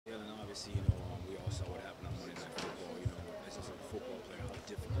obviously, we all saw what happened on Monday Night Football. As a football player, how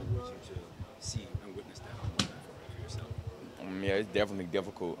difficult was it to see and witness that on Monday Night Football for yourself? Yeah, it's definitely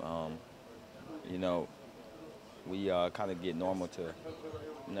difficult. You know, we kind of get normal to,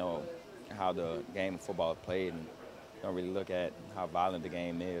 how the game of football is played and don't really look at how violent the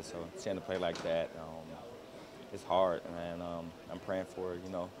game is. So seeing a play like that, it's hard, and I'm praying for,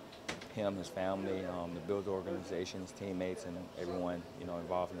 him, his family, the Bills organization, his teammates, and everyone,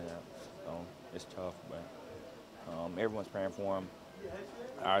 involved in that. It's tough, but everyone's praying for him.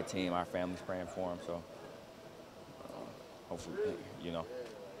 Our team, our family's praying for him. So hopefully, How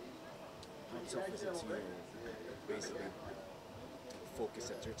tough is it to basically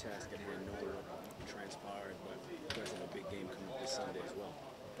focus at your task at hand, know what transpired, but you guys have a big game coming up this Sunday as well?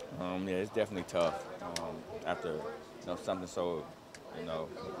 Yeah, it's definitely tough after something so you know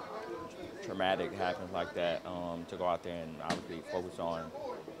traumatic happens like that, to go out there and obviously focus on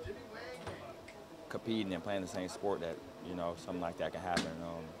competing and playing the same sport that something like that can happen.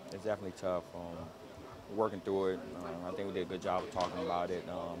 It's definitely tough. Working through it. I think we did a good job of talking about it,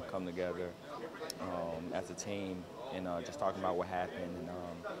 coming together as a team, and just talking about what happened,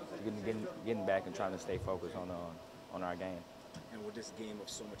 and getting back and trying to stay focused on our game. And with this game of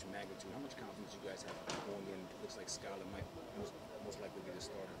so much magnitude, how much confidence you guys have going in? It looks like Skylar might most likely be the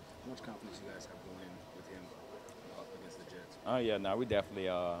starter. How much confidence you guys have going in with him against the Jets? Oh yeah, no, we definitely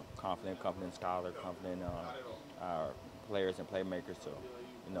confident in Skylar, confident in our players and playmakers to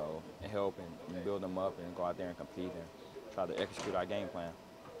help and build them up and go out there and compete and try to execute our game plan.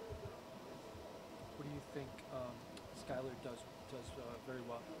 What do you think Skylar does very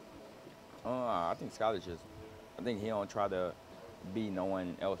well? I think I think he don't try to be no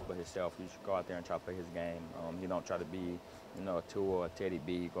one else but himself. He should go out there and try to play his game. He don't try to be, a Tua or a Teddy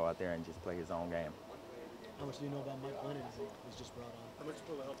B. Go out there and just play his own game. How much do you know about Mike Glennon as he was just brought on? How much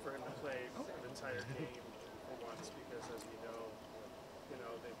will it help for him to play an entire game for once? Because as we know,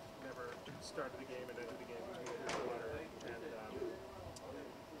 they've never started the game and ended the game between Bridgewater and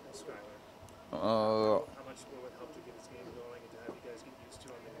Skylar. How much will it help to get his game going and to have you guys get used to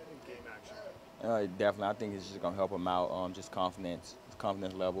him in game action? Definitely, I think it's just gonna help him out. Just confidence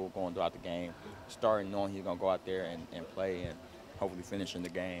level going throughout the game, starting knowing he's gonna go out there and play and hopefully finishing the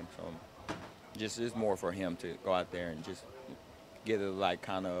game. So just it's more for him to go out there and just get a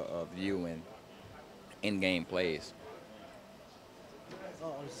kind of a view in in-game plays.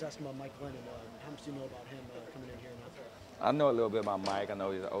 Oh, I was just asking about Mike Glennon. How much do you know about him coming in here now? I know a little bit about Mike. I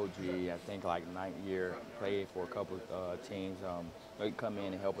know he's an OG. I think like 9th year, played for a couple teams. He come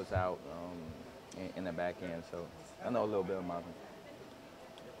in and help us out in the back end. So I know a little bit about him.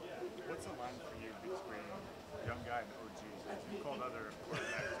 What's the line for you between young guy and OGs? You called other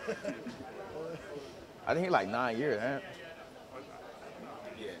quarterbacks. I think he's like 9 years, huh?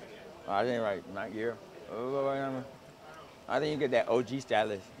 Yeah. I think like 9th year. I think you get that OG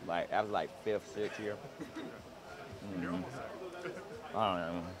status like after like 5th, 6th year. I don't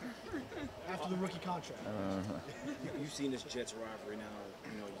know. After the rookie contract. You've seen this Jets rivalry now,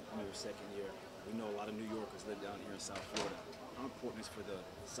 in your second year. We know a lot of New Yorkers live down here in South Florida. How important is for the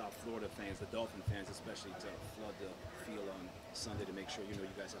South Florida fans, the Dolphin fans especially, to flood the field on Sunday to make sure you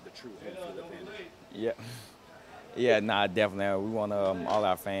guys have the true home field advantage? Yeah, nah, definitely. We want all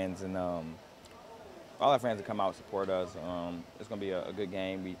our fans and to come out and support us. It's gonna be a good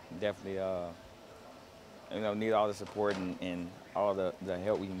game. We definitely need all the support and all the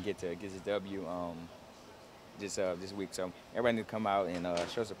help we can get to get this W this week. So everybody need to come out and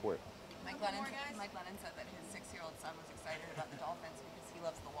show support. Mike Glennon said that his 6-year-old son was excited about the Dolphins because he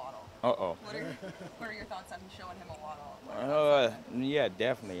loves the Waddle. Uh-oh. What are your thoughts on showing him a Waddle? Yeah,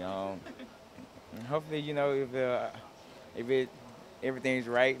 definitely. Hopefully, if everything's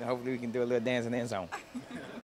right, hopefully we can do a little dance in the end zone.